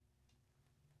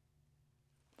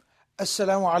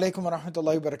Assalamu alaikum wa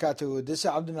rahmatullahi wa barakatuh. This is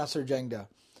Abdul Nasser Jangda.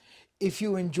 If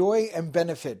you enjoy and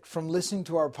benefit from listening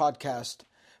to our podcast,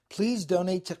 please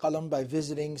donate to Qalam by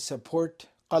visiting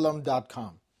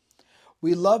supportqalam.com.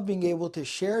 We love being able to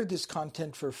share this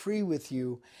content for free with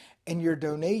you, and your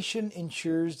donation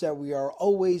ensures that we are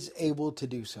always able to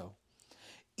do so.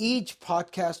 Each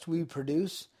podcast we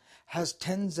produce has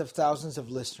tens of thousands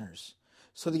of listeners,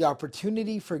 so the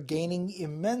opportunity for gaining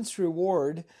immense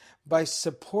reward by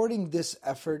supporting this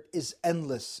effort is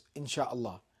endless,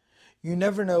 inshaAllah. You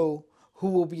never know who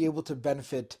will be able to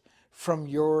benefit from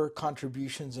your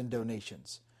contributions and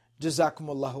donations.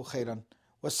 Jazakumullahu khairan.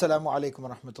 Wassalamu alaikum wa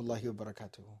rahmatullahi wa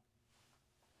barakatuh.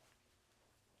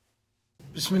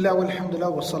 Bismillah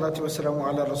walhamdulillah wassalatu wassalamu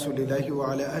ala rasulillahi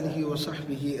wa ala alihi wa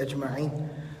sahbihi ajma'in.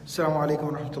 Assalamu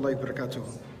alaikum wa rahmatullahi wa barakatuh.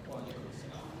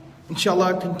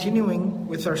 Inshallah, continuing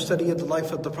with our study of the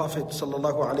life of the Prophet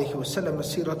sallallahu alaihi wasallam,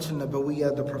 Seerah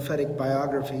al-Nabawiyya, the prophetic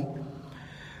biography.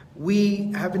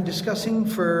 We have been discussing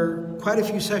for quite a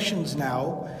few sessions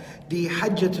now the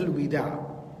Hajj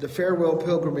al-Wida, the farewell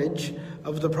pilgrimage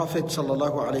of the Prophet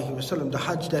sallallahu alaihi wasallam, the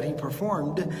Hajj that he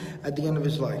performed at the end of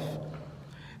his life.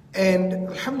 And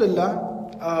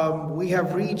alhamdulillah, we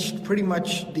have reached pretty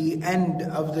much the end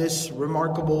of this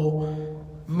remarkable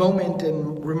moment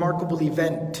and remarkable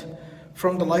event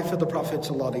from the life of the Prophet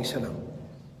ﷺ.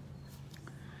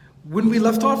 When we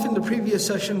left off in the previous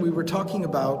session, we were talking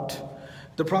about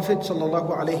the Prophet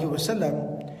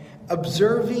ﷺ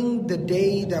observing the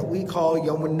day that we call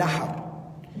Yawm al-Nahr,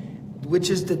 which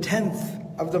is the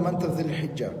 10th of the month of Dhul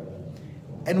Hijjah.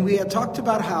 And we had talked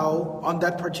about how on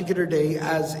that particular day,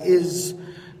 as is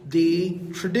the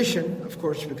tradition, of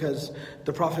course, because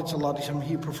the Prophet ﷺ,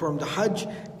 he performed the Hajj.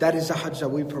 That is the Hajj that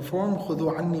we perform.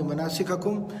 خُذُوا عَنِّي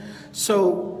مَنَاسِكَكُمْ.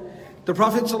 So the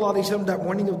Prophet ﷺ, that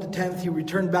morning of the 10th, he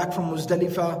returned back from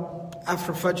Muzdalifah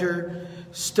after Fajr,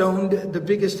 stoned the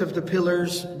biggest of the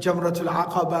pillars, Jamratul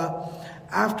Aqaba.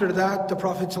 After that, the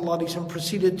Prophet ﷺ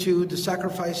proceeded to the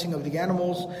sacrificing of the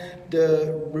animals,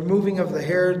 the removing of the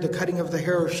hair, the cutting of the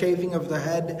hair or shaving of the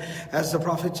head, as the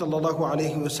Prophet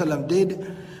ﷺ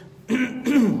did.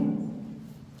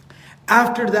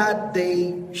 After that,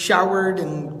 they showered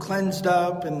and cleansed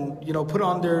up and put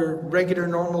on their regular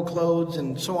normal clothes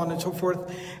and so on and so forth.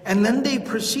 And then they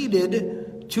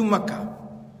proceeded to Mecca.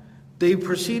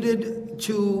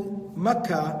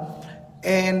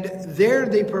 And there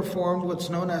they performed what's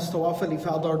known as Tawaf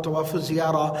al-Ifada or Tawaf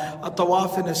al-Ziyarah. A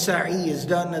Tawaf and a Sa'i is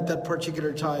done at that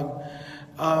particular time.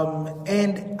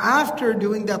 And after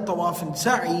doing that Tawaf and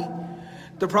Sa'i,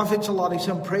 the Prophet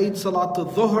ﷺ prayed Salat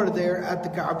al-Dhuhr there at the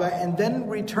Kaaba and then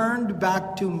returned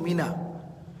back to Mina.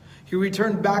 He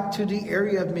returned back to the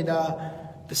area of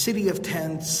Mina, the city of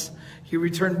tents. He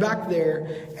returned back there,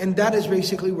 and that is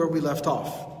basically where we left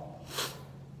off.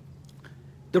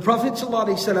 The Prophet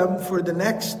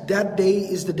ﷺ that day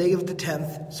is the day of the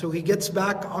 10th. So he gets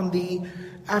back on the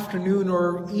afternoon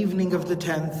or evening of the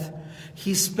 10th.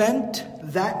 He spent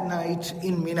that night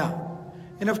in Mina.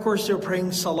 And of course they're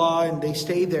praying Salah and they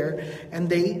stay there and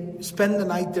they spend the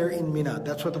night there in Mina.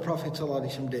 That's what the Prophet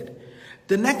ﷺ did.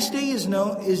 The next day is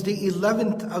the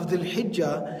 11th of Dhul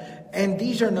Hijjah, and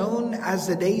these are known as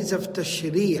the days of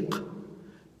Tashriq.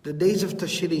 The days of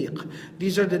Tashriq.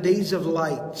 These are the days of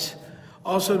light,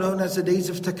 also known as the days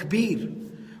of Takbir,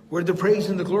 where the praise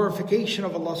and the glorification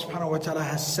of Allah subhanahu wa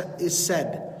ta'ala is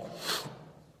said.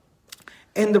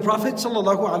 And the Prophet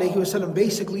ﷺ,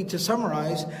 basically to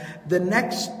summarize, the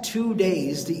next 2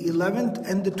 days, the 11th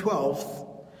and the 12th,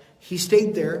 he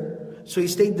stayed there. So he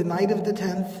stayed the night of the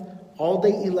 10th, all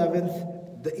day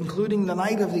 11th, including the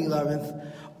night of the 11th,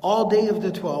 all day of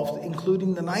the 12th,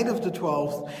 including the night of the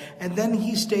 12th, and then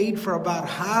he stayed for about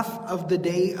half of the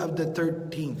day of the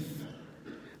 13th.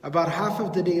 About half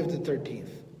of the day of the 13th.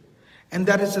 And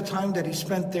that is the time that he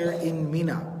spent there in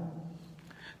Mina.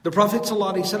 The Prophet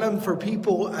ﷺ, for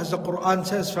people, as the Quran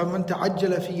says, فَمَنْ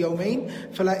تَعَجَّلَ فِي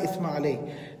يَوْمَيْنِ فَلَا إِثْمَ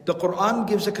عَلَيْهِ. The Quran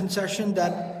gives a concession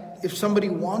that if somebody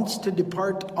wants to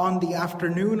depart on the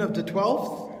afternoon of the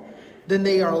 12th, then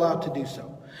they are allowed to do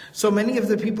so. So many of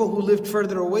the people who lived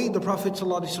further away, the Prophet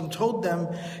ﷺ told them,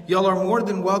 y'all are more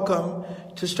than welcome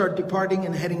to start departing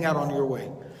and heading out on your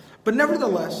way. But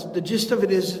nevertheless, the gist of it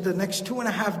is the next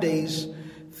 2.5 days,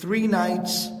 3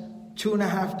 nights,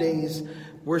 2.5 days,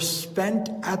 were spent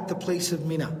at the place of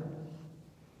Mina.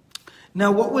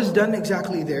 Now, what was done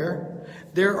exactly there?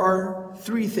 There are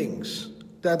 3 things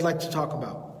that I'd like to talk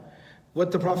about.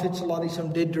 What the Prophet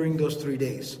ﷺ did during those 3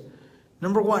 days.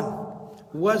 Number 1,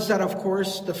 was that, of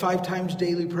course, the 5 times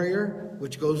daily prayer,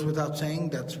 which goes without saying,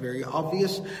 that's very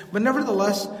obvious. But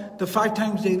nevertheless, the 5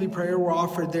 times daily prayer were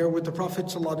offered there with the Prophet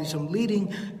ﷺ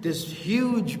leading this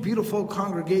huge, beautiful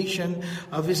congregation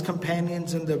of his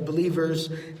companions and the believers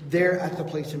there at the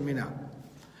place in Mina.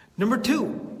 Number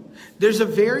 2, there's a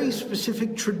very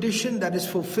specific tradition that is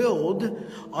fulfilled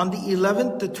on the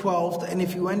 11th, the 12th, and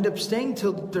if you end up staying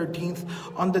till the 13th,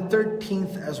 on the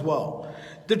 13th as well.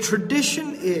 The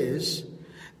tradition is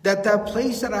that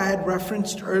place that I had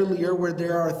referenced earlier, where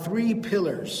there are 3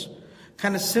 pillars,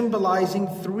 kind of symbolizing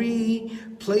 3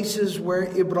 places where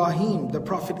Ibrahim, the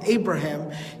Prophet Abraham,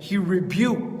 he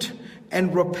rebuked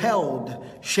and repelled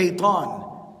shaitan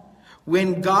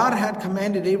when God had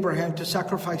commanded Abraham to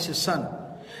sacrifice his son.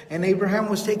 And Abraham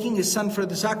was taking his son for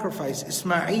the sacrifice,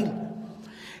 Ismail.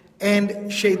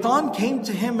 And shaitan came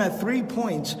to him at 3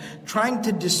 points, trying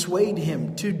to dissuade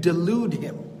him, to delude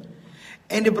him.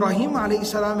 And Ibrahim alayhi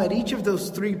salam, at each of those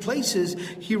 3 places,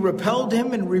 he repelled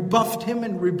him and rebuffed him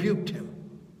and rebuked him.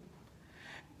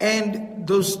 And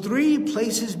those 3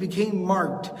 places became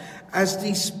marked as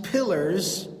these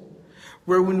pillars,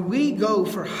 where when we go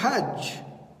for Hajj,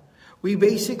 we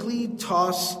basically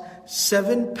toss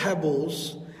 7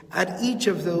 pebbles at each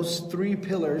of those 3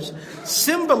 pillars,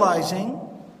 symbolizing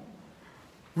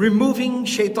removing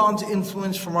shaitan's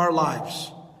influence from our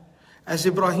lives. As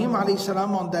Ibrahim alayhi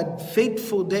salam on that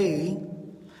fateful day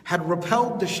had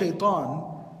repelled the shaitan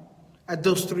at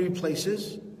those 3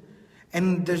 places,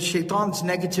 and the shaitan's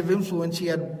negative influence, he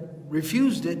had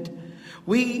refused it.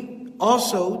 We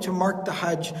also, to mark the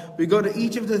Hajj, we go to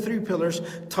each of the 3 pillars,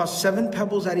 toss 7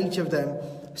 pebbles at each of them,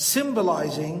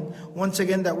 symbolizing once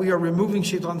again that we are removing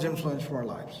shaitan's influence from our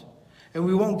lives. And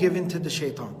we won't give in to the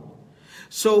shaitan.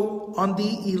 So on the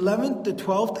 11th, the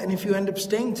 12th, and if you end up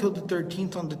staying till the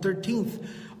 13th, on the 13th,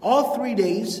 all 3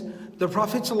 days, the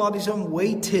Prophet ﷺ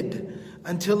waited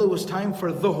until it was time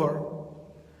for Dhuhr.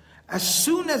 As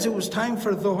soon as it was time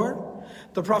for Dhuhr,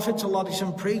 the Prophet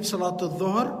ﷺ prayed Salatul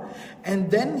Dhuhr, and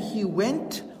then he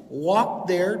walked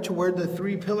there to where the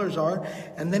 3 pillars are,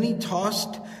 and then he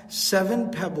tossed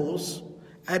 7 pebbles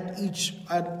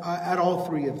at all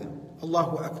 3 of them.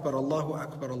 Allahu Akbar, Allahu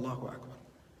Akbar, Allahu Akbar.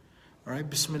 All right,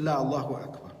 Bismillah, Allahu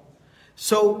Akbar.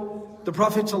 So the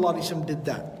Prophet ﷺ did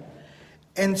that.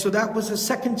 And so that was the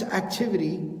second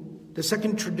activity, the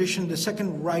second tradition, the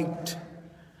second rite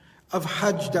of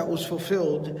Hajj that was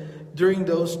fulfilled during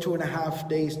those 2.5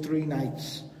 days, 3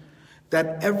 nights.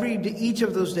 That each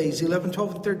of those days, 11th,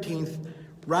 12th, and 13th,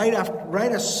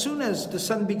 right as soon as the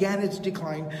sun began its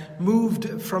decline,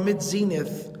 moved from its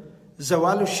zenith,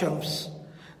 Zawal al-Shams,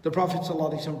 the Prophet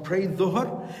ﷺ prayed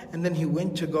Dhuhr, and then he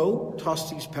went to go toss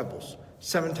these pebbles,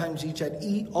 7 times each at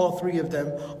all 3 of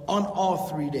them on all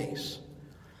 3 days.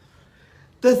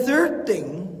 The third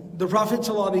thing the Prophet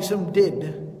ﷺ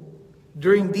did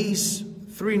during these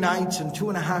 3 nights and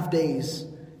 2.5 days,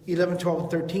 11, 12, and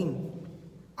 13,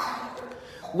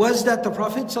 was that the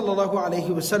Prophet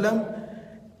ﷺ,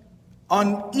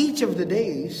 on each of the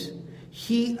days,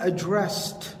 he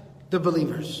addressed the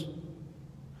believers.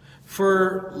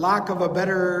 For lack of a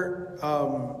better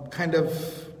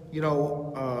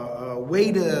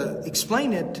way to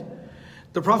explain it,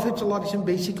 the Prophet ﷺ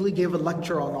basically gave a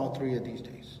lecture on all 3 of these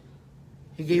days.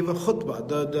 He gave a khutbah.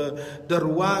 The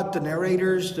ruwat, the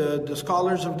narrators, the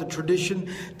scholars of the tradition,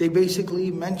 they basically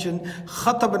mentioned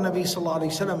khatab al-Nabi sallallahu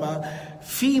alayhi wa sallam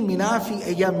fi mina fi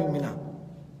ayyam mina.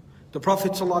 The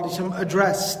Prophet sallallahu alayhi wa sallam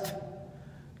addressed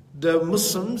the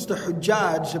Muslims, the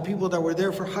Hujjaj, the people that were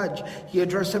there for Hajj. He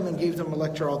addressed them and gave them a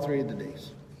lecture all 3 of the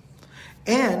days.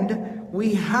 And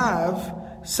we have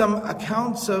some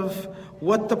accounts of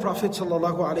what the Prophet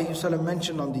ﷺ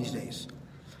mentioned on these days.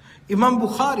 Imam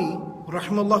Bukhari,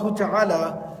 rahimahullah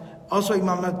ta'ala, also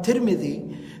Imam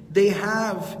al-Tirmidhi, they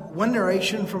have one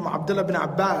narration from Abdullah bin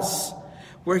Abbas,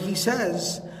 where he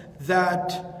says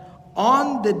that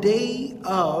on the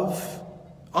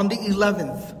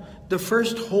 11th, the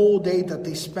first whole day that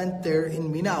they spent there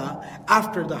in Mina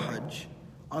after the Hajj,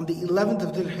 on the 11th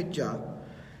of Dhul Hijjah,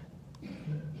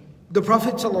 the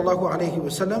Prophet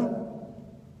ﷺ,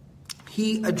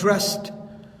 he addressed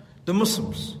the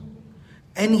Muslims.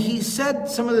 And he said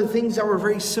some of the things that were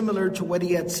very similar to what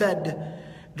he had said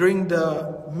during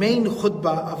the main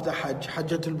khutbah of the Hajj,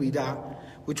 Hajjatul Wida,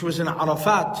 which was in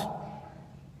Arafat,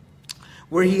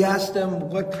 where he asked them,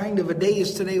 what kind of a day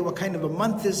is today? What kind of a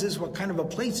month is this? What kind of a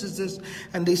place is this?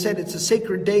 And they said it's a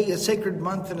sacred day, a sacred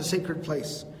month, and a sacred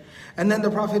place. And then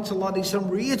the Prophet ﷺ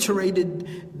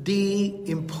reiterated the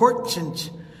important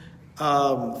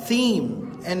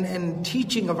theme and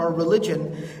teaching of our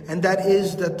religion, and that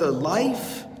is that the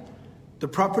life, the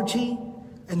property,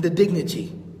 and the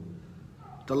dignity.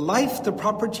 The life, the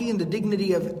property, and the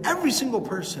dignity of every single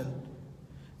person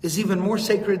is even more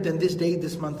sacred than this day,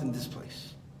 this month, and this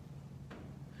place.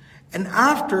 And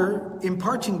after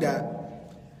imparting that,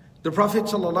 the Prophet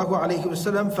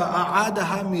ﷺ فَأَعَادَهَا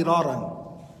مِرَارًا,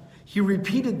 he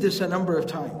repeated this a number of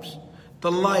times.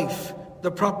 The life,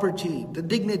 the property, the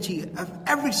dignity of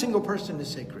every single person is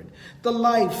sacred. The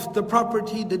life, the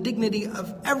property, the dignity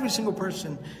of every single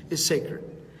person is sacred.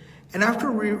 And after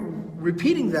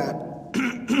repeating that,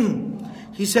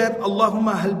 he said,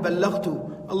 Allahumma hal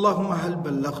ballaghtu, Allahumma hal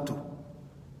ballaghtu.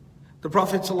 The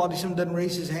Prophet ﷺ then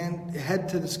raised his head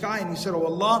to the sky and he said, Oh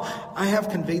Allah, I have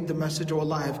conveyed the message. Oh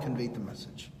Allah, I have conveyed the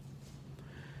message.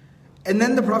 And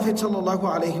then the Prophet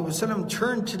ﷺ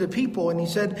turned to the people and he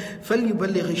said, فَلْيُبَلِّغِ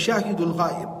الشَّاهِدُ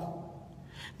الْغَائِبُ.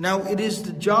 Now it is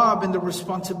the job and the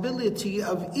responsibility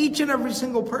of each and every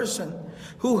single person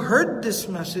who heard this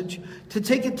message to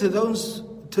take it to those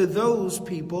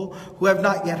people who have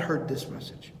not yet heard this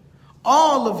message.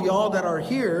 All of y'all that are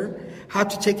here have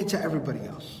to take it to everybody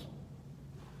else.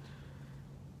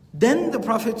 Then the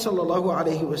Prophet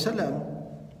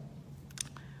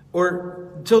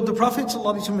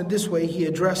ﷺ, in this way, he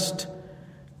addressed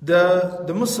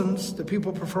the Muslims, the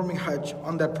people performing Hajj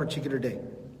on that particular day.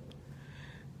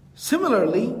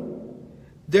 Similarly,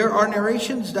 there are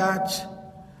narrations that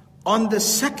on the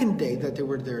second day that they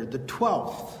were there, the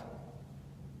 12th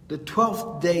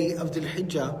day of Dhul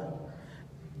Hijjah,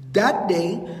 that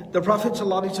day, the Prophet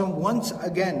ﷺ once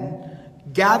again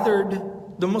gathered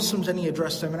the Muslims and he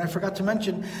addressed them. And I forgot to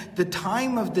mention, the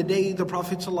time of the day the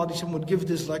Prophet ﷺ would give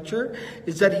this lecture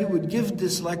is that he would give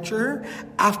this lecture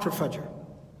after Fajr.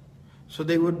 So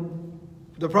the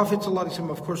Prophet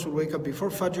ﷺ, of course, would wake up before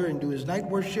Fajr and do his night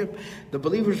worship. The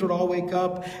believers would all wake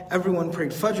up. Everyone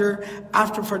prayed Fajr.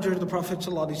 After Fajr, the Prophet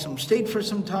ﷺ stayed for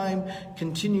some time,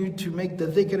 continued to make the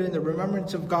dhikr and the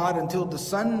remembrance of God until the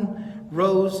sun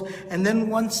rose. And then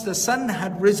once the sun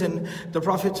had risen, the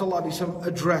Prophet ﷺ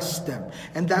addressed them.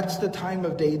 And that's the time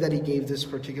of day that he gave this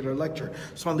particular lecture.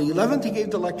 So on the 11th, he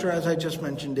gave the lecture as I just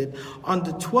mentioned it. On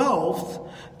the 12th,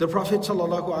 the Prophet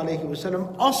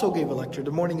ﷺ also gave a lecture,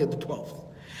 the morning of the 12th.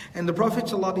 And the Prophet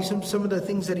ﷺ, some of the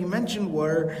things that he mentioned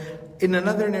were, in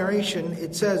another narration,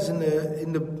 it says in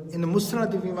the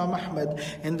Musnad of Imam Ahmad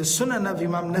and the Sunan of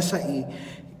Imam Nasa'i,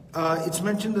 it's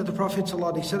mentioned that the Prophet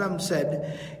ﷺ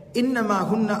said, إِنَّمَا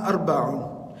هُنَّ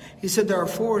أَرْبَعٌ. He said, there are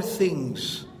four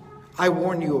things I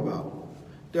warn you about.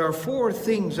 There are four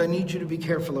things I need you to be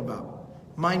careful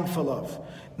about, mindful of.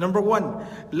 Number one,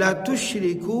 لَا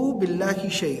تُشْرِكُوا بِاللَّهِ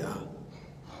شَيْئًا.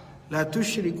 لَا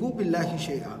تُشْرِكُوا بِاللَّهِ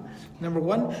شَيْئًا. Number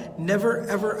one, never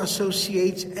ever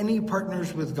associate any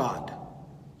partners with God.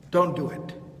 Don't do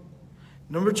it.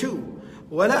 Number two,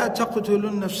 وَلَا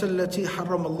تَقْتُلُوا النَّفْسَ الَّتِي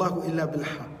حَرَّمَ اللَّهُ إِلَّا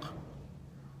بِالْحَقِّ.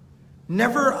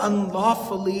 Never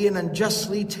unlawfully and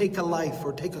unjustly take a life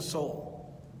or take a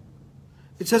soul.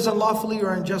 It says unlawfully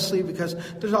or unjustly because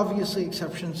there's obviously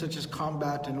exceptions such as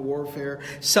combat and warfare,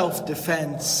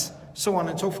 self-defense, so on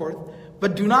and so forth.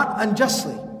 But do not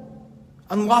unjustly,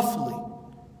 unlawfully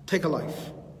take a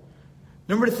life.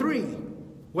 Number three,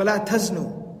 وَلَا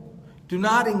تَزْنُوا. Do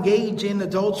not engage in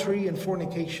adultery and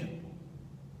fornication.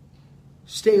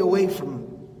 Stay away from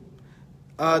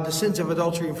the sins of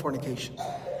adultery and fornication.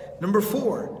 Number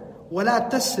four,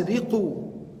 وَلَا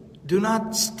تَسْرِقُوا. Do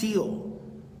not steal.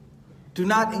 Do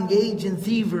not engage in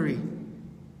thievery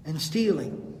and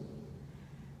stealing.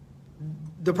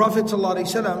 The Prophet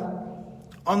ﷺ,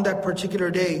 on that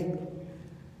particular day,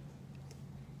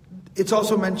 it's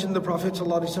also mentioned the Prophet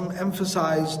ﷺ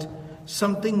emphasized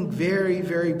something very,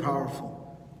 very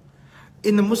powerful.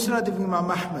 In the Musnad of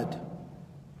Imam Ahmad,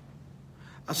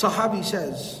 a Sahabi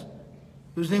says,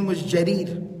 whose name was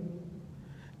Jarir,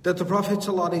 that the Prophet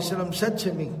ﷺ said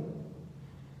to me,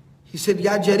 he said,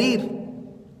 Ya Jarir,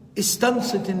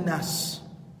 istansit in-nas.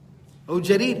 Oh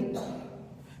Jarir,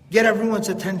 get everyone's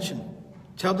attention.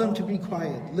 Tell them to be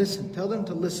quiet. Listen. Tell them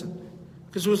to listen.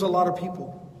 Because there was a lot of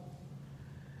people.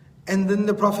 And then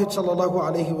the Prophet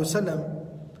ﷺ,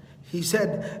 he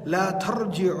said, لا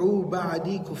ترجعوا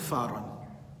بعدي كفارا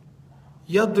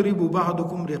يضرب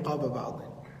بعضكم رقاب بعض.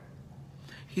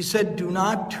 He said, do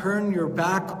not turn your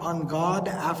back on God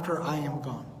after I am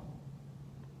gone.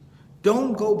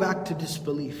 Don't go back to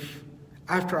disbelief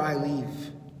after I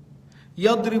leave.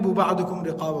 يضرب بعضكم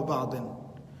رقاب بعض.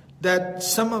 That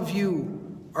some of you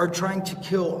are trying to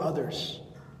kill others.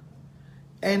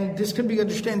 And this can be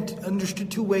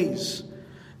understood two ways.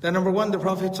 That number one, the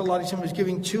Prophet ﷺ is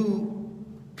giving two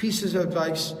pieces of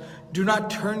advice. Do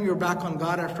not turn your back on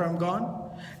God after I'm gone.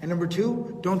 And number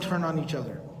two, don't turn on each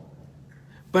other.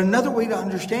 But another way to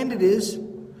understand it is,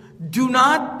 do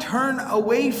not turn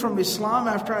away from Islam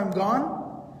after I'm gone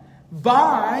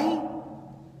by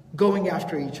going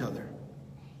after each other.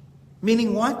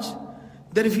 Meaning what?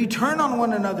 That if you turn on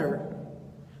one another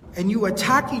and you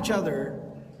attack each other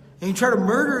and you try to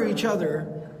murder each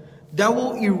other, that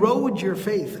will erode your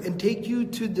faith and take you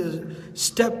to the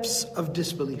steps of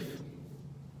disbelief.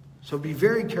 So be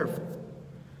very careful.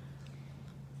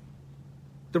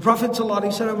 The Prophet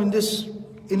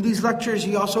ﷺ in these lectures,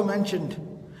 he also mentioned,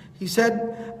 he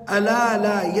said, أَلَا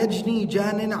لَا يَجْنِي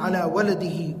جَانٍ عَلَى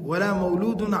وَلَدِهِ وَلَا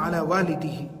مَوْلُودٌ عَلَى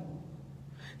وَالِدِهِ.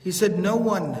 He said, no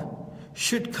one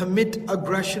should commit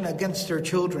aggression against their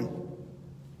children.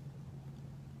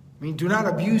 I mean, do not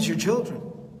abuse your children.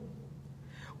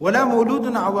 وَلَا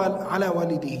مَوْلُودٌ عَلَى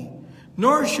وَالِدِهِ.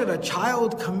 Nor should a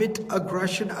child commit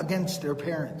aggression against their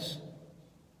parents.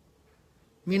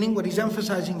 Meaning what he's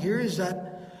emphasizing here is that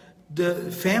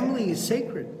the family is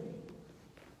sacred.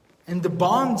 And the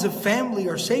bonds of family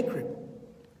are sacred. And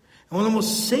one of the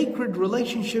most sacred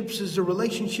relationships is the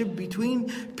relationship between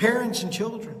parents and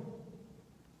children.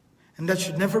 And that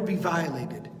should never be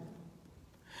violated.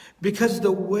 Because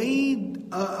the way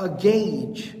a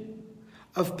gauge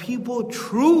of people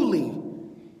truly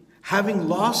having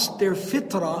lost their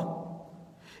fitrah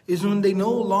is when they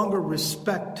no longer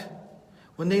respect,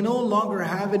 when they no longer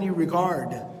have any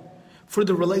regard for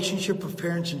the relationship of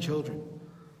parents and children.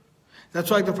 That's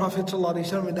why the Prophet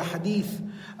ﷺ in the hadith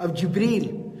of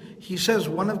Jibreel, he says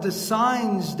one of the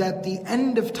signs that the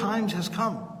end of times has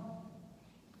come,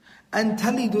 أَن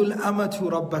تَلِدُ الْأَمَةُ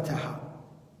رَبَّتَهَا,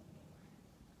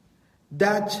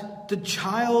 that the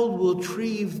child will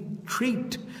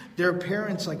treat their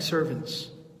parents like servants.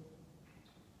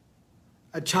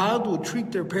 A child will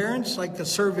treat their parents like a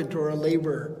servant or a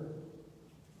laborer.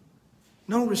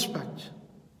 No respect.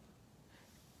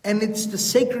 And it's the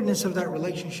sacredness of that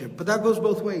relationship. But that goes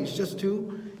both ways, just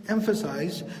to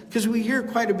emphasize, because we hear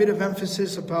quite a bit of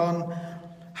emphasis upon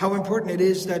how important it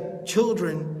is that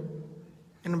children,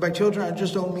 and by children I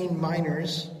just don't mean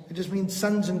minors, it just means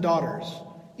sons and daughters,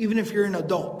 even if you're an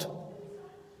adult.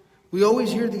 We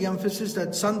always hear the emphasis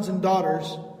that sons and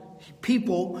daughters,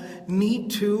 people need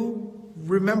to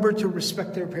remember to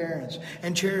respect their parents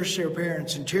and cherish their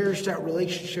parents and cherish that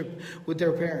relationship with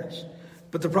their parents.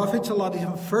 But the Prophet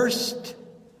ﷺ first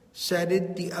said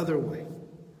it the other way.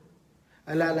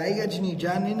 أَلَا لَا يَجْنِي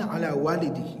جَانٍ عَلَى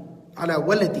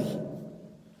وَلَدِهِ.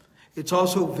 It's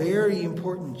also very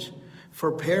important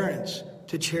for parents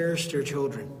to cherish their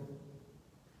children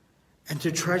and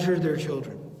to treasure their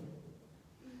children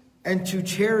and to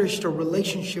cherish the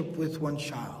relationship with one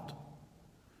child.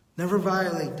 Never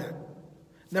violate that.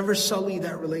 Never sully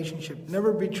that relationship.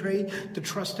 Never betray the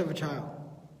trust of a child.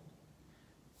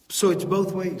 So it's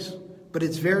both ways. But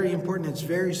it's very important. It's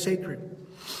very sacred.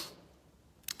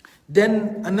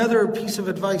 Then another piece of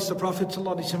advice the Prophet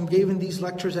ﷺ gave in these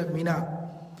lectures at Mina.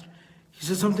 He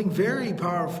said something very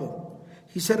powerful.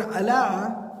 He said,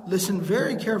 Allah, listen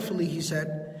very carefully, he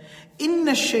said, إِنَّ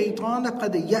الشَّيْطَانَ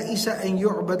قَدْ يَئِسَ أَن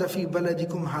يُعْبَدَ فِي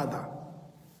بَلَدِكُمْ هَذَا.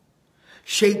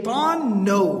 Shaitan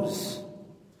knows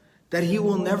that he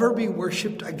will never be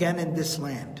worshipped again in this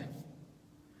land.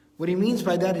 What he means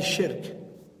by that is shirk.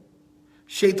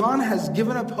 Shaitan has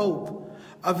given up hope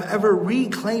of ever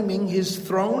reclaiming his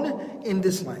throne in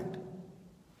this land.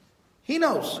 He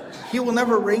knows he will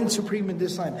never reign supreme in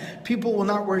this land. People will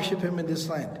not worship him in this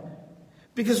land.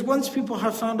 Because once people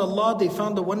have found Allah, they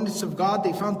found the oneness of God,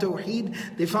 they found Tawheed,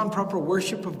 they found proper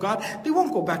worship of God, they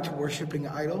won't go back to worshipping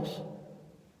idols.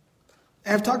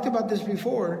 And I've talked about this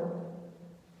before.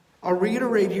 I'll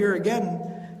reiterate here again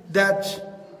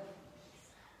that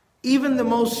even the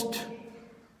most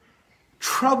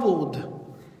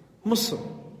troubled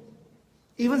Muslim,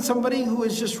 even somebody who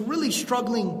is just really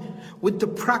struggling with the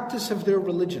practice of their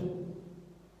religion,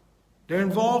 they're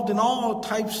involved in all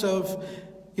types of,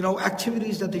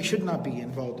 activities that they should not be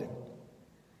involved in.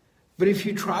 But if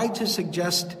you try to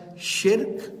suggest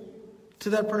shirk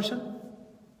to that person,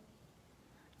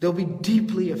 they'll be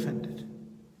deeply offended,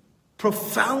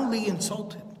 profoundly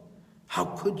insulted. How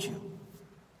could you?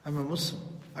 I'm a Muslim.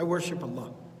 I worship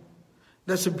Allah.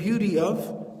 That's the beauty of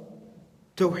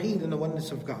Tawheed and the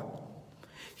oneness of God.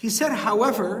 He said,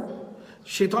 however,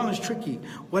 Shaitan is tricky.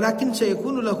 وَلَكِنْ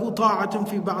سَيَكُونُ لَهُ طَاعَةٌ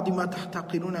فِي بَعْضِ مَا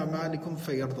تَحْتَقِرُونَ أَعْمَالِكُمْ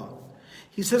فَيَرْضَى.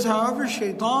 He says, however,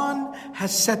 Shaitan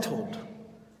has settled.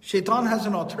 Shaitan has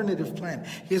an alternative plan.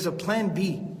 He has a plan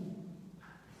B.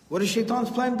 What is Shaitan's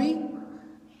plan B?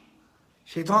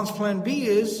 Shaitan's plan B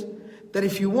is that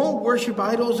if you won't worship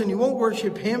idols and you won't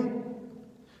worship him,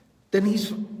 then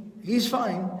he's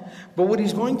fine. But what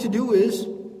he's going to do is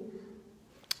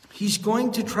He's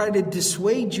going to try to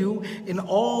dissuade you in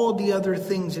all the other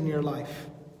things in your life.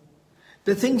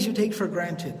 The things you take for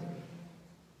granted.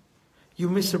 You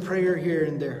miss a prayer here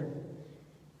and there.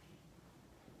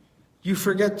 You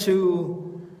forget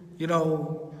to,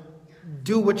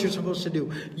 do what you're supposed to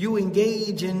do. You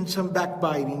engage in some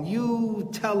backbiting. You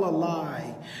tell a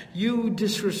lie. You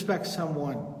disrespect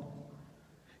someone.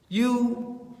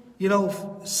 You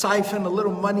siphon a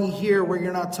little money here where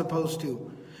you're not supposed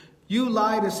to. You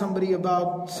lie to somebody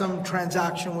about some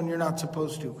transaction when you're not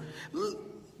supposed to.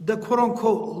 The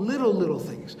quote-unquote little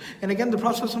things. And again, the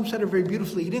Prophet ﷺ said it very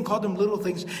beautifully. He didn't call them little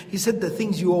things. He said the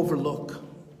things you overlook.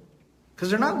 Because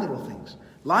they're not little things.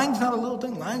 Lying's not a little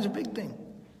thing. Lying's a big thing.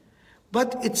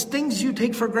 But it's things you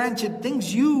take for granted.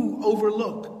 Things you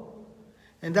overlook.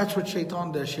 And that's what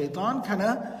shaitan does.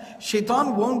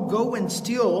 Shaitan won't go and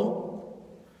steal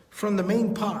from the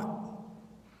main pot.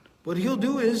 What he'll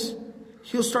do is,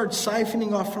 he'll start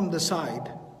siphoning off from the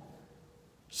side.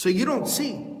 So you don't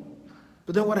see.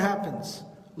 But then what happens?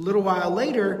 A little while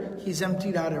later, he's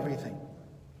emptied out everything.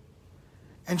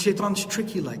 And shaitan's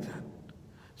tricky like that.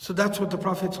 So that's what the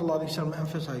Prophet ﷺ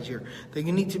emphasized here. That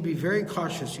you need to be very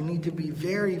cautious. You need to be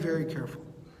very, very careful.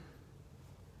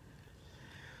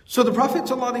 So the Prophet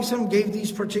ﷺ gave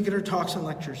these particular talks and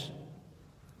lectures.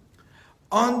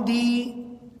 On the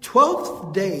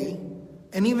 12th day,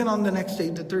 and even on the next day,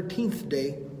 the 13th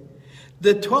day,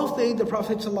 the 12th day, the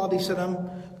Prophet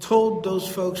ﷺ told those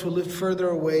folks who lived further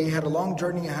away, had a long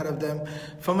journey ahead of them,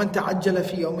 فَمَنْ تَعَجَّلَ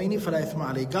فِي يَوْمَيْنِ فَلَا إِثْمَ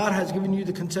عَلَيْهِ. God has given you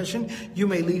the concession, you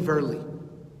may leave early.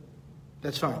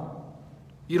 That's fine.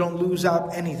 You don't lose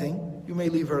out anything, you may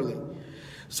leave early.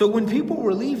 So when people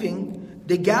were leaving,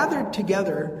 they gathered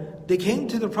together, they came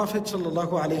to the Prophet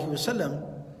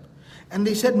ﷺ, and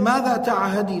they said, مَاذَا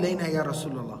تَعَهَدِ إِلَيْنَا يَا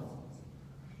رَسُولَ اللَّهِ.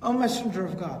 O Messenger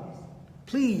of God,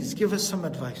 please give us some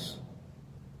advice.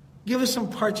 Give us some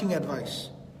parting advice.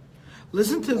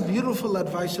 Listen to the beautiful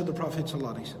advice of the Prophet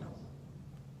ﷺ.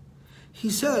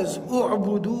 He says,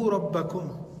 أُعْبُدُوا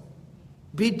رَبَّكُمْ.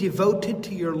 Be devoted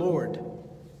to your Lord.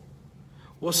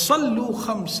 وَصَلُّوا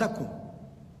خَمْسَكُمْ.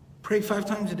 Pray 5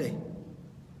 times a day.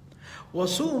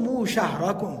 وَصُومُوا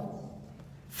شَهْرَكُمْ.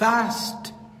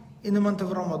 Fast in the month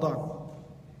of Ramadan.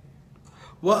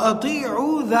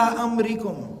 وَأَطِيعُوا ذَا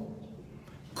أَمْرِكُمْ.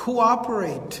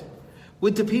 Cooperate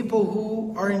with the people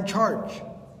who are in charge.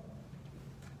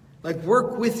 Like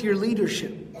work with your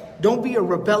leadership. Don't be a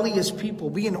rebellious people.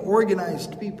 Be an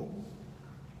organized people.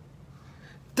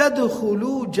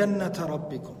 تَدْخُلُوا جَنَّةَ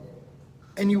رَبِّكُمْ.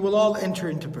 And you will all enter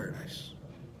into paradise.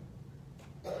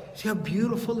 See how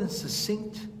beautiful and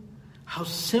succinct, how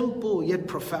simple yet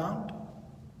profound.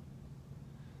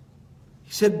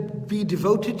 He said, be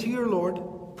devoted to your Lord,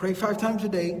 pray 5 times a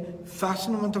day, fast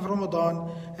in the month of Ramadan,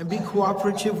 and be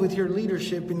cooperative with your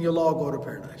leadership, and you'll all go to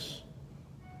paradise.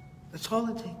 That's all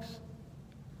it takes.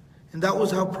 And that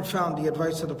was how profound the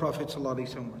advice of the Prophet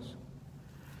ﷺ was.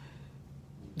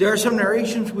 There are some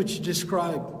narrations which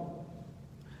describe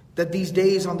that these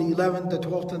days on the 11th, the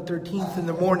 12th, and 13th in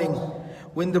the morning,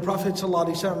 when the Prophet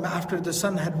ﷺ, after the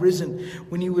sun had risen,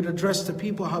 when he would address the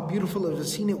people, how beautiful of a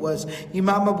scene it was.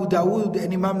 Imam Abu Dawood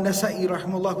and Imam Nasa'i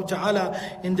rahimahullah ta'ala,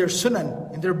 in their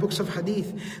sunan, in their books of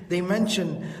hadith, they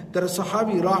mention that a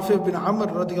sahabi, Rafi bin Amr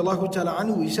radiallahu ta'ala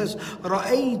anhu, he says,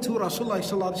 رَأَيْتُ رَسُولَ اللَّهِ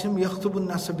صَلَّى اللَّهُ عَلَيْهِ وَسَلَّمَ يَخْطُبُ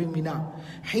النَّاسَ بِمِنَا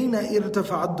حِينَ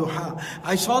إِرْتَفَعَ الضُّحَى.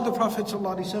 I saw the Prophet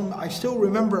ﷺ, I still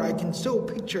remember, I can still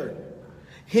picture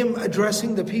him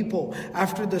addressing the people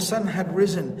after the sun had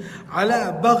risen.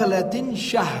 عَلَى بَغْلَةٍ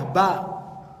شَهْبَةٍ.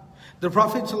 The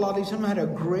Prophet ﷺ had a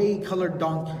gray-colored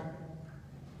donkey.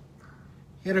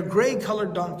 He had a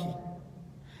gray-colored donkey.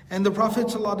 And the Prophet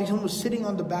ﷺ was sitting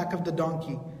on the back of the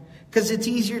donkey. Because it's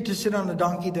easier to sit on a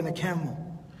donkey than a camel.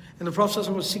 And the Prophet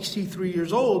ﷺ was 63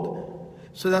 years old.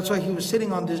 So that's why he was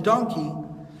sitting on this donkey.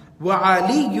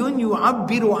 وَعَلِيٌّ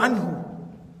يُعَبِّرُ عَنْهُ.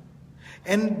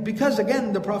 And because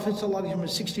again, the Prophet ﷺ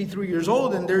is 63 years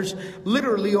old and there's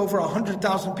literally over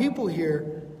 100,000 people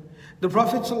here, the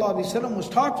Prophet ﷺ was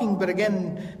talking, but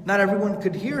again, not everyone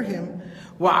could hear him.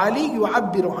 وَعَلِي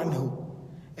يُعَبِّرُ عَنْهُ.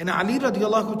 And Ali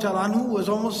radiallahu ta'ala anhu was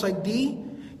almost like the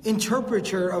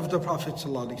interpreter of the Prophet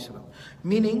ﷺ.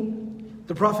 Meaning,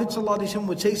 the Prophet ﷺ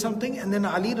would say something and then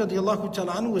Ali radiallahu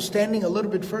ta'ala anhu was standing a little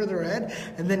bit further ahead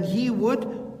and then he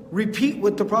would repeat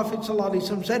what the Prophet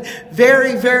ﷺ said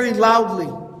very, very loudly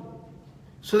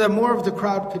so that more of the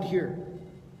crowd could hear.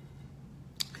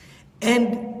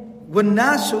 And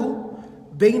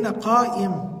وَالنَّاسُ بَيْنَ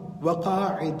قَائِمٍ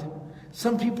وَقَاعِدٍ.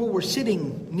 Some people were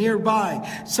sitting nearby.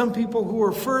 Some people who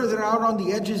were further out on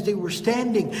the edges, they were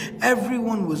standing.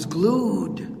 Everyone was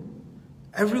glued.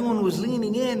 Everyone was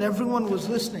leaning in. Everyone was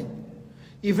listening.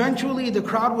 Eventually the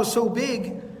crowd was so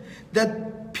big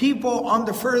that people on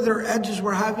the further edges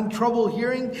were having trouble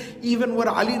hearing even what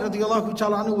Ali radiallahu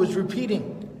ta'ala anhu was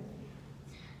repeating.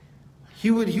 He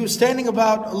was standing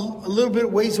about a little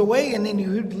bit ways away, and then he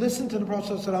would listen to the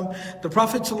Prophet ﷺ. The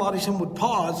Prophet ﷺ would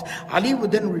pause. Ali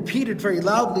would then repeat it very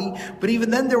loudly, but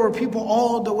even then there were people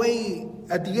all the way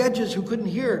at the edges who couldn't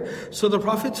hear. So the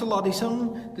Prophet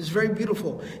ﷺ, this is very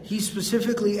beautiful, he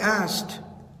specifically asked,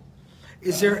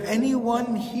 is there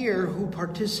anyone here who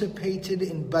participated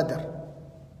in Badr?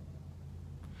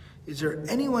 Is there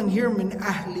anyone here min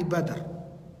ahli Badr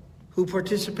who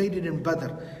participated in Badr?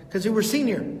 Because they were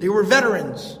senior, they were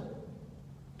veterans.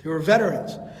 They were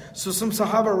veterans. So some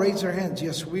Sahaba raised their hands.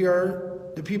 Yes, we are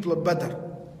the people of Badr.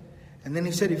 And then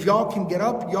he said, if y'all can get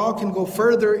up, y'all can go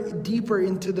further, deeper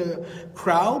into the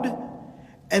crowd.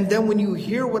 And then when you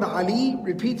hear what Ali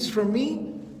repeats from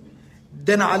me,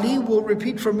 then Ali will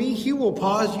repeat from me, he will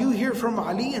pause, you hear from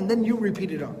Ali, and then you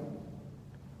repeat it on.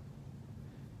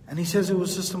 And he says it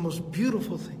was just the most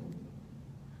beautiful thing,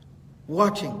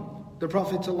 watching the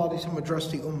Prophet ﷺ address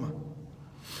the Ummah.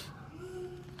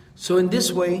 So in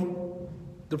this way,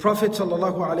 the Prophet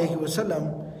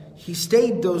ﷺ, he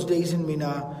stayed those days in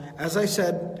Mina. As I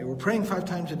said, they were praying 5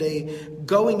 times a day,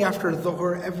 going after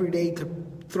Dhuhr every day to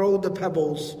throw the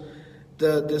pebbles,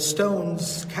 the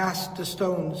stones, cast the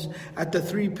stones at the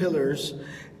 3 pillars,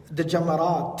 the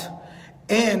Jamarat.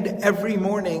 And every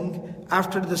morning,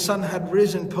 after the sun had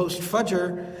risen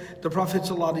post-Fajr, the Prophet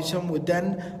ﷺ would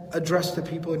then address the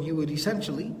people, and he would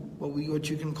essentially, what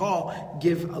you can call,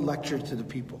 give a lecture to the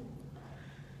people.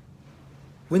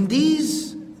 When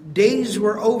these days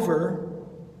were over,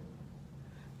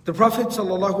 the Prophet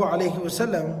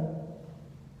ﷺ,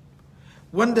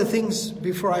 one of the things,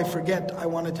 before I forget, I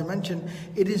wanted to mention,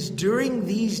 it is during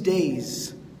these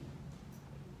days,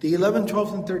 the 11th,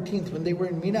 12th, and 13th, when they were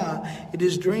in Mina, it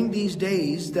is during these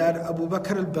days that Abu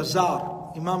Bakr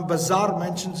al-Bazzar, Imam Bazzar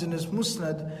mentions in his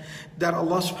Musnad that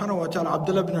Allah subhanahu wa ta'ala,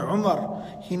 Abdullah ibn Umar,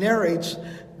 he narrates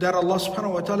that Allah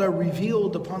subhanahu wa ta'ala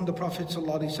revealed upon the Prophet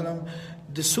sallallahu alaihi wasallam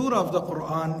the surah of the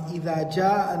Quran, إِذَا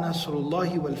جَاءَ نَصْرُ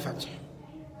اللَّهِ وَالْفَتْحِ.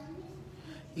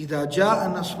 إِذَا جَاءَ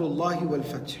نَصْرُ اللَّهِ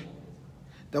وَالْفَتْحِ.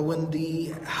 That when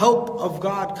the help of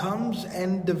God comes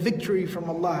and the victory from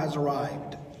Allah has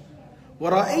arrived.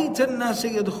 وَرَأَيْتَ النَّاسَ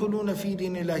يَدْخُلُونَ فِي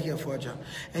دِينِ اللَّهِ أَفْوَاجًا.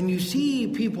 And you see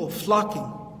people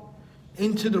flocking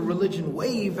into the religion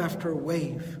wave after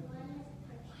wave.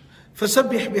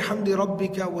 فَسَبِّحْ بِحَمْدِ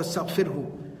رَبِّكَ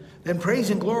وَاسْتَغْفِرْهُ. Then praise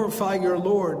and glorify your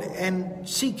Lord and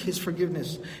seek His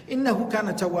forgiveness. إِنَّهُ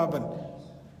كَانَ تَوَّابًا.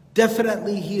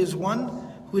 Definitely He is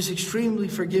one who is extremely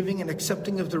forgiving and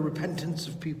accepting of the repentance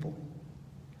of people.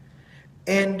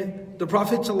 And the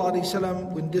Prophet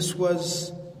ﷺ, when this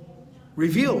was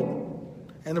revealed,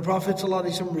 and the Prophet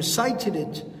ﷺ recited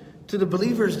it to the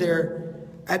believers there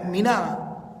at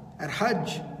Mina, at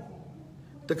Hajj,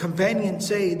 the companions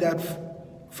say that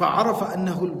فَعَرَفَ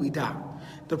أَنَّهُ الْوِدَاعِ.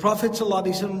 The Prophet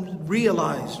ﷺ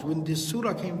realized when this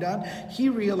surah came down, he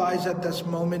realized at this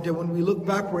moment, and when we look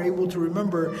back we're able to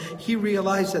remember, he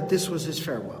realized that this was his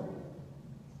farewell.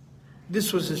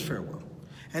 This was his farewell.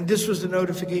 And this was the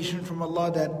notification from Allah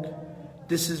that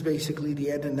this is basically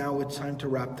the end and now it's time to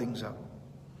wrap things up.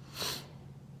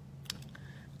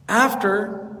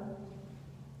 After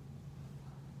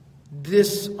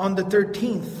this, on the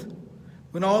 13th,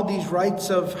 when all these rites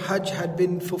of Hajj had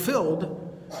been fulfilled,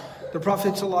 the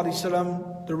Prophet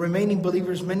ﷺ, the remaining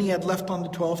believers, many had left on the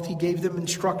 12th, he gave them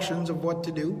instructions of what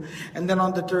to do. And then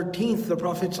on the 13th, the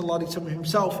Prophet ﷺ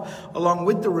himself, along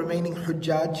with the remaining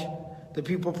Hujjaj, the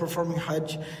people performing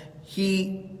Hajj,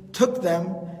 he took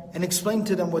them and explained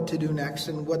to them what to do next.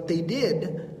 And what they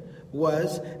did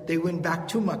was, they went back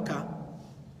to Mecca.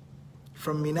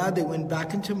 From Mina, they went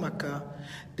back into Mecca.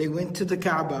 They went to the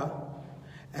Kaaba,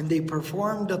 and they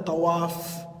performed a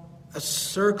tawaf, a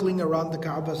circling around the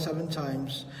Kaaba 7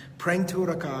 times, praying 2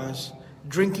 rak'ahs,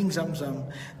 drinking Zamzam,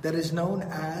 that is known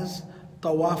as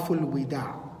Tawaful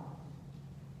Wida.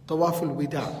 Tawaful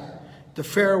Wida, the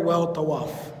farewell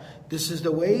tawaf. This is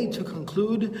the way to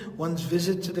conclude one's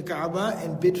visit to the Kaaba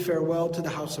and bid farewell to the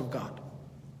house of God.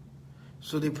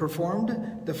 So they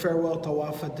performed the farewell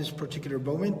tawaf at this particular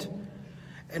moment.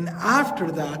 And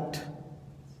after that,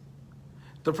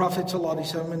 the Prophet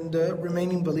ﷺ and the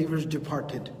remaining believers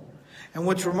departed. And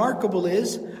what's remarkable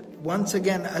is, once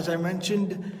again, as I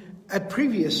mentioned at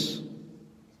previous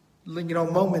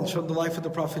moments from the life of the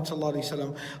Prophet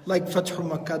ﷺ, like Fathu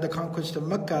Makkah, the conquest of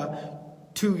Mecca,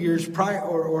 2 years prior,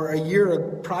 or a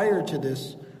year prior to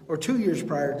this, or 2 years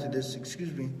prior to this,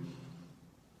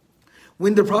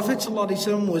 when the Prophet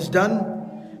ﷺ was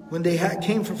done when they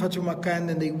came from Fatih Makkah, and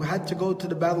then they had to go to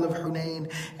the Battle of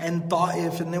Hunayn and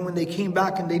Ta'if, and then when they came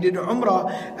back and they did Umrah,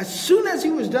 as soon as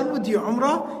he was done with the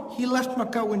Umrah, he left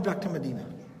Makkah, went back to Medina.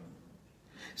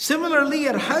 Similarly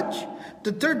at Hajj,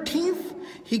 the 13th,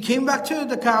 he came back to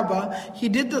the Kaaba, he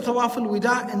did the Tawaf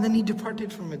al-Wida, and then he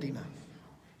departed from Medina.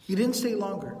 He didn't stay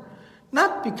longer.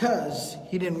 Not because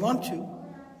he didn't want to,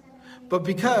 but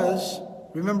because,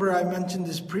 remember I mentioned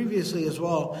this previously as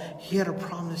well, he had a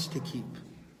promise to keep.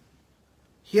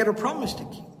 He had a promise to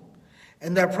keep.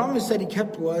 And that promise that he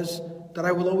kept was that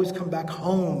I will always come back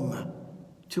home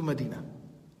to Medina.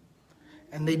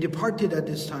 And they departed at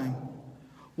this time.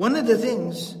 One of the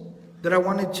things that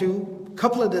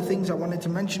couple of the things I wanted to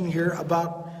mention here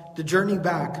about the journey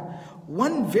back.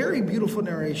 One very beautiful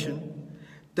narration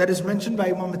that is mentioned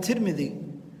by Imam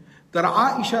Tirmidhi, that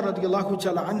Aisha radiallahu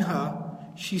ta'ala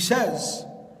anha, she says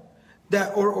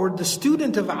that, or the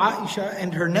student of Aisha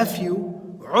and her nephew,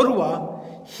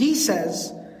 Urwa, he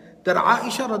says that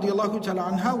Aisha radiallahu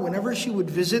ta'ala anha, whenever she would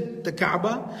visit the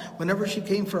Kaaba, whenever she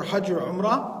came for Hajj or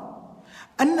Umrah,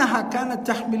 أنها كانت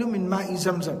تحمل من ماء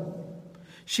زمزم.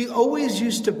 She always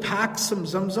used to pack some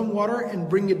Zamzam water and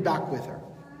bring it back with her.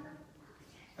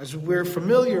 As we're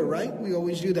familiar, right? We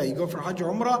always do that. You go for Hajj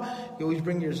or Umrah, you always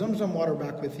bring your Zamzam water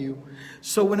back with you.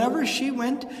 So whenever she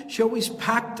went, she always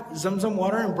packed Zamzam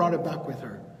water and brought it back with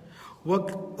her.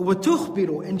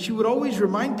 وَتُخْبِرُ, and she would always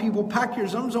remind people, pack your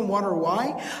Zamzam water.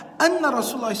 Why? أَنَّ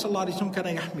رَسُولَ اللَّهِ صَلَّى اللَّهِ عَلَيْهِ وَسَلَّمَ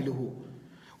كَانَ يَحْمِلُهُ.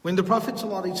 When the Prophet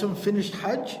ﷺ finished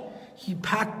Hajj, he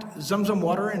packed Zamzam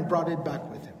water and brought it back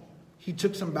with him. He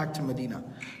took some back to Medina.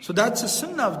 So that's the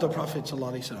sunnah of the Prophet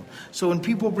ﷺ. So when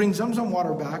people bring Zamzam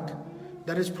water back,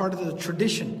 that is part of the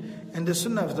tradition and the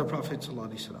sunnah of the Prophet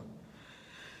ﷺ.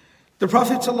 The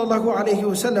Prophet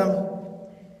ﷺ,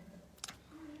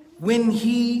 when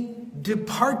he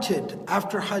departed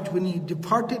after Hajj, when he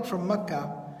departed from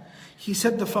Mecca, he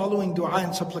said the following dua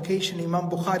and supplication. Imam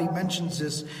Bukhari mentions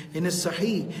this in his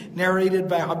Sahih, narrated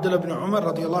by Abdullah ibn Umar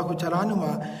radiallahu ta'ala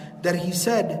anhuma, that he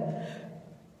said,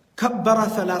 كَبَّرَ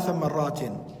ثَلَاثَ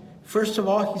مَرَّاتٍ. First of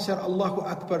all, he said, Allahu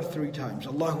Akbar 3 times.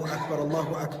 Allahu Akbar,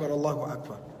 Allahu Akbar, Allahu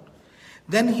Akbar.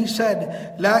 Then he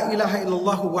said, La ilaha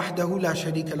illallah wahdahu la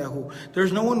sharika lahu.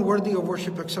 There's no one worthy of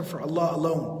worship except for Allah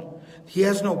alone. He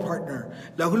has no partner.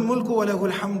 Lahul mulku wa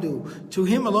lahul hamdu. To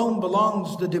him alone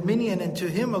belongs the dominion, and to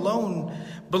him alone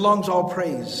belongs all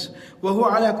praise. Wa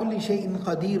huwa ala kulli shay'in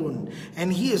qadirun.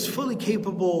 And he is fully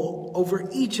capable over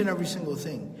each and every single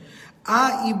thing.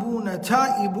 Aibuna,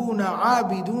 taibuna,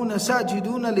 abiduna,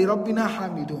 sajiduna li rabbina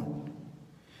hamidun.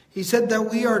 He said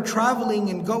that we are traveling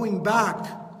and going back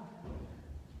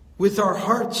with our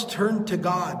hearts turned to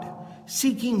God,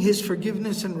 seeking His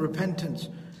forgiveness and repentance,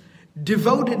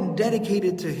 devoted and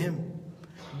dedicated to Him,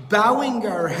 bowing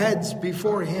our heads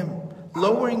before Him,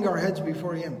 lowering our heads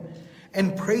before Him,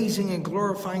 and praising and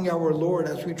glorifying our Lord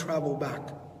as we travel back.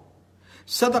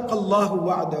 Sadaqallahu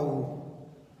wa'dahu.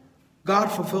 God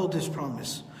fulfilled His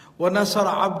promise. وَنَصَرَ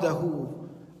عَبْدَهُ.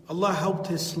 Allah helped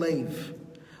His slave.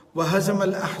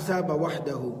 وَهَزَمَ الْأَحْزَابَ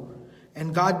وَحْدَهُ.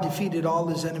 And God defeated all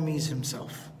His enemies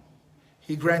Himself.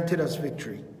 He granted us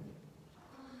victory.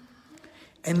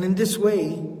 And in this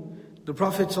way, the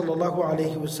Prophet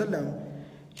ﷺ,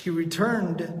 he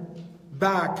returned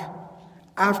back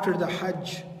after the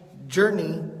Hajj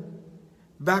journey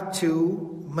back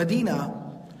to Medina.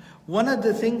 One of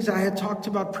the things I had talked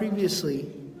about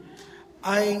previously,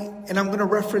 and I'm going to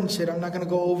reference it, I'm not going to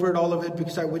go over it, all of it,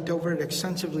 because I went over it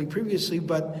extensively previously,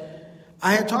 but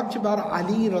I had talked about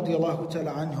Ali radiallahu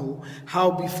ta'ala anhu,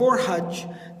 how before Hajj,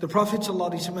 the Prophet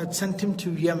ﷺ had sent him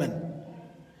to Yemen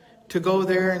to go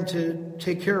there and to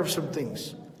take care of some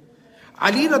things.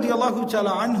 Ali radiallahu ta'ala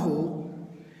anhu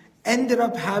ended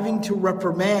up having to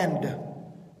reprimand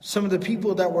some of the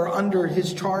people that were under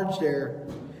his charge there,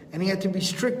 and he had to be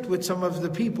strict with some of the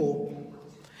people.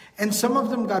 And some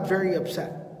of them got very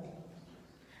upset.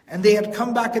 And they had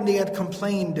come back and they had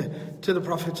complained to the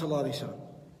Prophet ﷺ.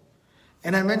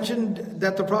 And I mentioned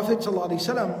that the Prophet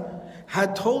ﷺ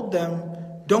had told them,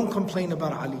 don't complain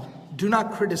about Ali. Do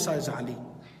not criticize Ali.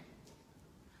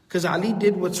 Because Ali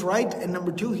did what's right, and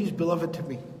number 2, he's beloved to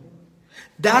me.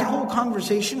 That whole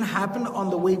conversation happened on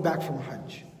the way back from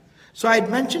Hajj. So I had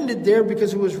mentioned it there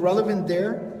because it was relevant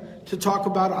there to talk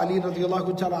about Ali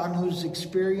radiallahu ta'ala anhu's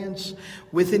experience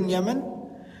within Yemen.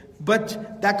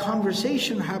 But that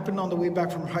conversation happened on the way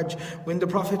back from Hajj, when the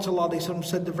Prophet ﷺ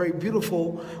said the very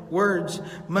beautiful words,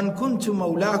 Man kuntu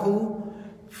mawlahu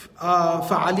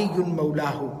fa'aliyun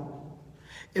mawlahu.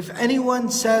 If anyone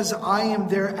says I am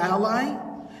their ally,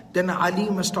 then Ali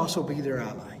must also be their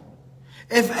ally.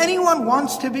 If anyone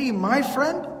wants to be my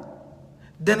friend,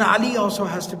 then Ali also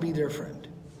has to be their friend.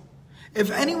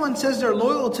 If anyone says they're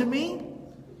loyal to me,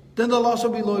 then they'll also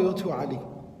be loyal to Ali.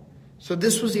 So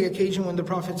this was the occasion when the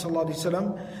Prophet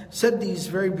ﷺ said these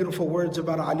very beautiful words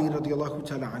about Ali radiallahu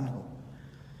ta'ala anhu.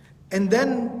 And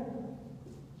then,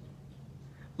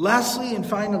 lastly and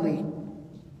finally,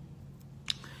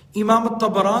 Imam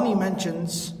al-Tabarani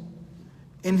mentions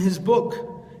in his book,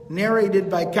 narrated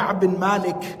by Ka'b bin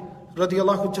Malik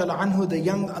radiallahu ta'ala anhu, the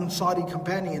young Ansari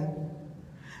companion,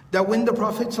 that when the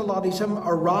Prophet ﷺ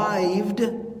arrived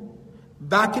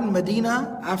back in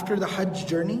Medina after the Hajj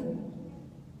journey,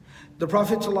 the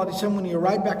Prophet ﷺ, when he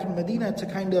arrived back in Medina, to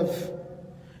kind of,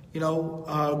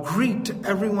 greet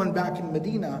everyone back in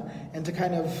Medina and to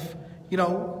kind of,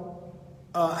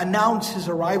 announce his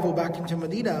arrival back into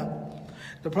Medina,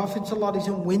 the Prophet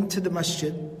ﷺ went to the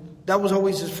masjid. That was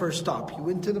always his first stop. He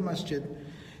went to the masjid.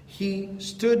 He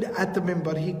stood at the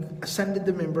minbar. He ascended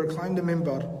the minbar, climbed the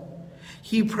minbar.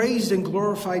 He praised and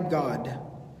glorified God.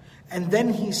 And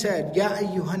then he said, Ya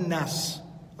ayyuhan nas,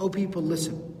 O people,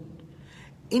 listen.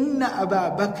 Inna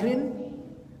Aba Bakrin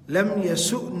lam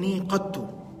yasu'ni qattu.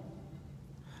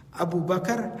 Abu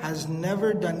Bakr has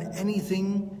never done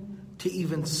anything to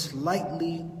even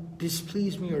slightly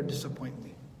displease me or disappoint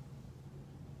me.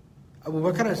 Abu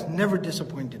Bakr has never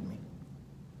disappointed me.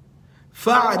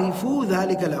 فَاعْرِفُوا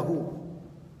ذَلِكَ لَهُ.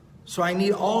 So I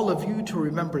need all of you to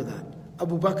remember that.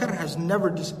 Abu Bakr has never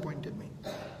disappointed me.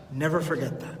 Never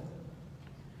forget that.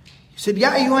 He said,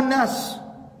 Ya ayyuhan nas.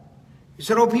 He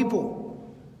said, O people,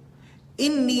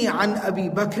 Inni an Abi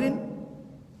Bakr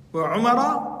wa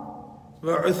Umara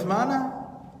wa Uthmana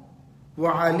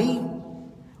wa Ali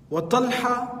wa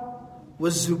Talha wa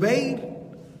Zubayr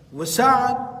wa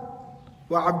Sa'ad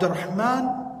wa Abdurrahman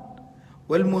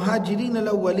wal Muhajirin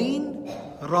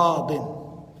al-Awwalin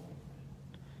radin.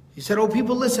 He said, O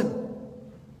people, listen.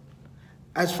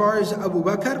 As far as Abu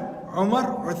Bakr,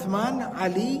 Umar, Uthman,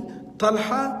 Ali,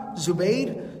 Talha,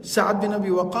 Zubayr, Sa'ad bin Abi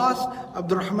Waqas,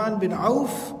 Abdurrahman bin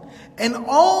Auf, and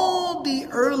all the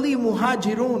early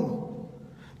Muhajirun,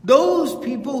 those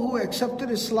people who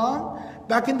accepted Islam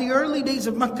back in the early days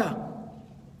of Mecca,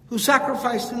 who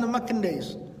sacrificed in the Meccan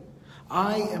days,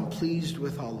 I am pleased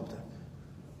with all of them.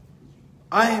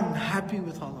 I am happy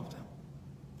with all of them.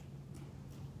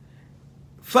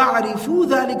 فَاعْرِفُوا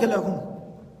ذَلِكَ لَهُمْ.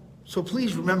 So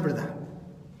please remember that.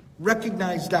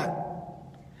 Recognize that.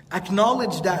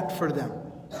 Acknowledge that for them.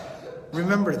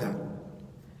 Remember that.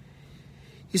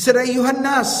 He said, Ayyuhan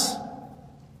nas,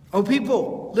 O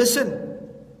people, listen.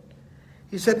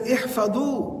 He said,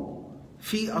 Ihfadhu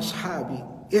fi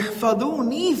ashabi.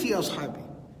 Ihfadhuni fi ashabi.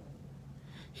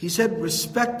 He said,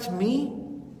 respect me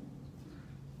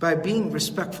by being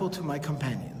respectful to my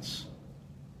companions.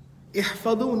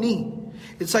 Ihfadhuni.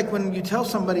 It's like when you tell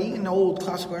somebody in old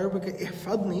classical Arabic,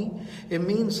 ihfadni, it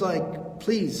means like,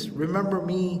 please remember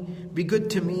me, be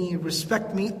good to me,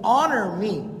 respect me, honor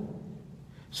me.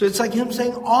 So it's like him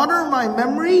saying, honor my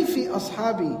memory fi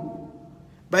ashabi,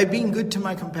 by being good to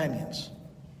my companions.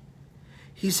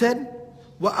 He said,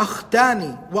 wa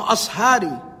akhtani, wa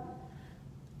ashari,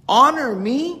 honor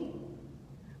me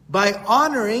by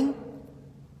honoring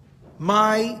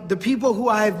the people who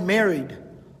I have married.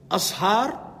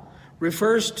 Ashar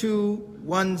refers to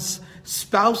one's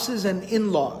spouses and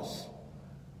in-laws.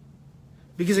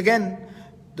 Because again,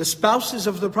 the spouses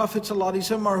of the Prophet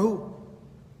ﷺ are who?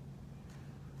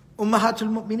 Ummahatul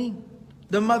Mu'mineen,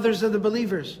 the mothers of the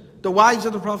believers. The wives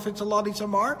of the Prophet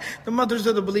ﷺ are the mothers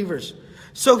of the believers.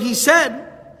 So he said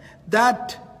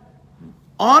that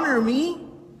honor me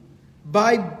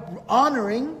by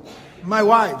honoring my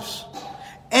wives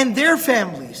and their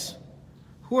families.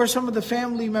 Who are some of the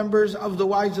family members of the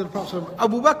wives of the Prophet?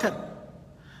 Abu Bakr.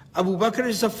 Abu Bakr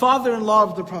is the father-in-law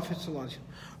of the Prophet ﷺ.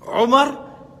 Umar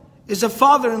is the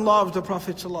father-in-law of the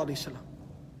Prophet ﷺ.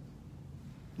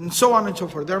 And so on and so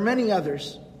forth. There are many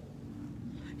others.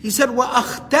 He said,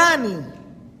 وَأَخْتَانِي.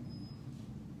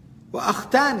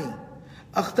 وَأَخْتَانِي.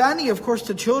 Akhtani, of course,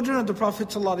 the children of the Prophet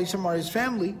ﷺ are his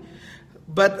family.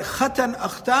 But khatan,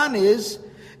 akhtan is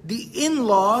the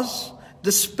in-laws,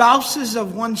 the spouses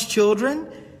of one's children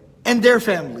and their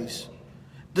families.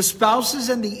 The spouses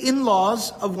and the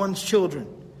in-laws of one's children.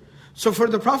 So for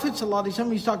the Prophet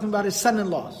ﷺ, he's talking about his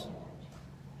son-in-laws.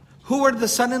 Who are the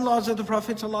son-in-laws of the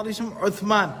Prophet ﷺ?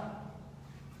 Uthman,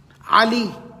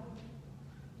 Ali,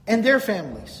 and their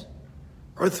families.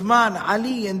 Uthman,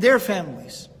 Ali, and their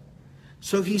families.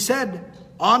 So he said,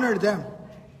 honor them.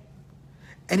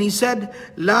 And he said,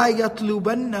 لا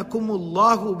يطلبنكم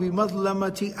الله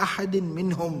بمظلمة أحد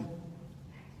منهم.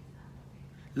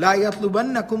 لا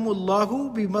يطلبنكم الله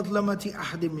بمظلمة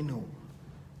أحد منهم.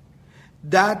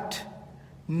 That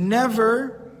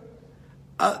never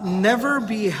never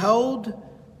be held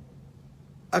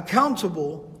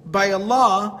accountable by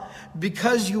Allah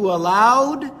because you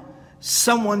allowed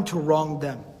someone to wrong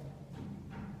them.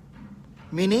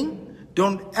 Meaning,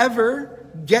 don't ever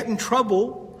get in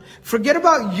trouble. Forget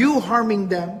about you harming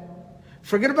them.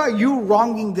 Forget about you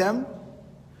wronging them.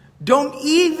 Don't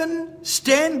even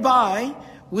stand by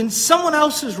when someone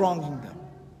else is wronging them.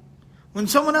 When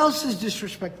someone else is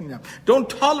disrespecting them. Don't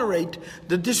tolerate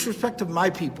the disrespect of my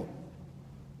people.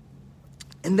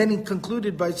 And then he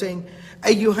concluded by saying,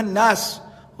 Ayyuhan nas,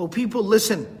 O people,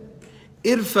 listen.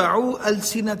 Irfa'u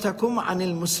al-sinatakum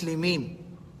anil muslimin.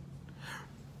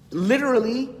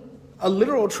 Literally, a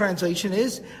literal translation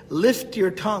is, lift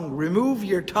your tongue, remove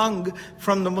your tongue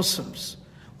from the Muslims.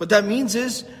 What that means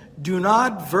is, do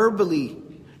not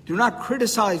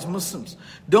criticize Muslims.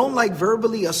 Don't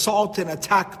verbally assault and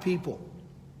attack people.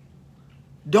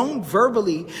 Don't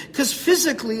verbally, because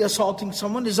physically assaulting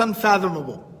someone is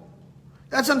unfathomable.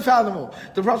 That's unfathomable.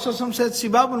 The Prophet ﷺ said,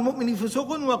 Sibab al-mu'mini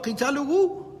fusuqun wa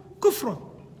qitaluhu kufrun.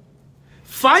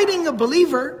 Fighting a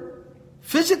believer,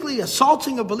 physically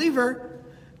assaulting a believer,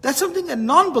 that's something a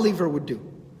non-believer would do.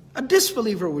 A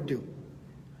disbeliever would do.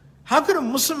 How could a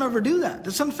Muslim ever do that?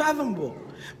 That's unfathomable.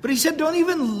 But he said, don't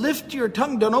even lift your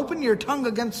tongue, don't open your tongue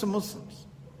against the Muslims.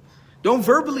 Don't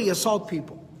verbally assault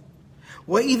people.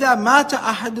 وَإِذَا مَاتَ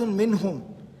أَحَدٌ مِّنْهُمْ.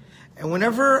 And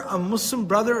whenever a Muslim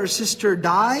brother or sister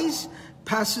dies,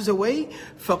 passes away,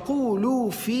 فَقُولُوا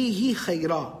فِيهِ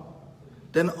خَيْرًا.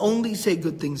 Then only say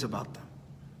good things about them.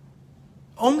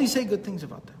 Only say good things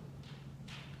about them.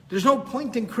 There's no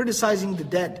point in criticizing the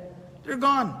dead. They're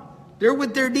gone. They're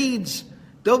with their deeds.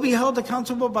 They'll be held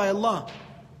accountable by Allah.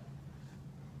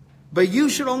 But you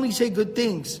should only say good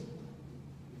things.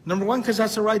 Number one, because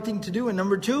that's the right thing to do. And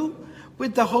number two,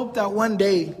 with the hope that one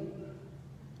day,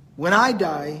 when I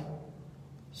die,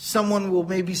 someone will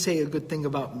maybe say a good thing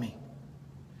about me.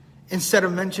 Instead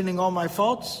of mentioning all my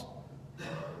faults,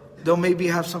 they'll maybe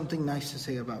have something nice to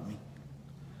say about me.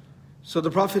 So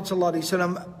the Prophet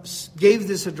ﷺ gave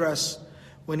this address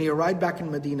when he arrived back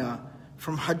in Medina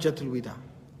from Hajjatul Wida.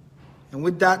 And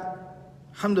with that,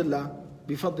 alhamdulillah,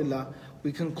 bifadlillah,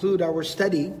 we conclude our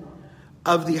study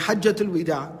of the Hajjatul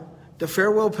Wida, the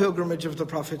farewell pilgrimage of the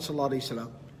Prophet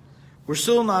ﷺ. We're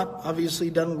still not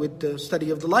obviously done with the study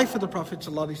of the life of the Prophet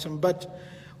ﷺ, but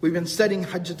we've been studying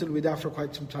Hajjatul Wida for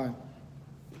quite some time.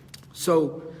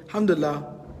 So,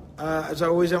 alhamdulillah, as I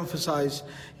always emphasize,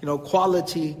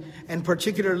 quality, and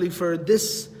particularly for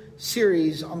this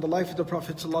series on the life of the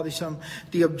Prophet ﷺ,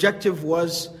 the objective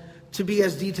was to be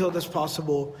as detailed as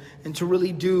possible and to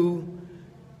really do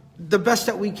the best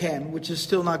that we can, which is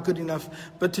still not good enough,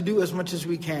 but to do as much as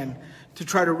we can to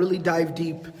try to really dive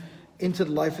deep into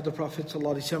the life of the Prophet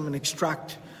ﷺ and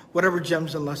extract whatever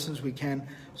gems and lessons we can.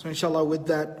 So inshallah, with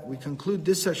that, we conclude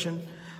this session.